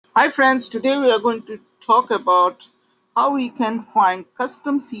Hi friends, today we are going to talk about how we can find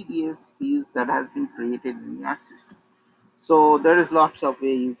custom CDS views that has been created in your system. So there is lots of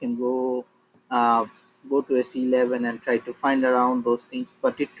way you can uh, go to SE11 and try to find around those things,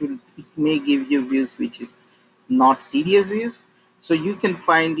 but it may give you views which is not CDS views. So you can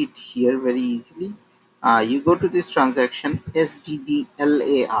find it here very easily. You go to this transaction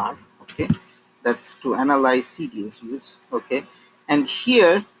SDDLAR, okay, that's to analyze CDS views, okay, and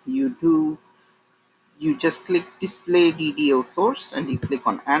here you just click display DDL source and you click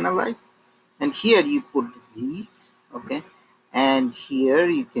on analyze, and here you put Z's, okay, and here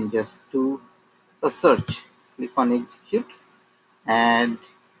you can just do a search. Click on execute, and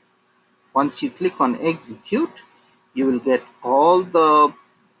once you click on execute, you will get all the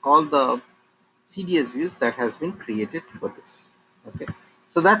CDS views that has been created for this. Okay,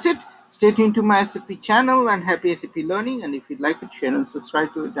 so that's it. Stay tuned to my SAP channel and happy SAP learning. And if you'd like it, share and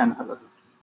subscribe to it, and have a good day.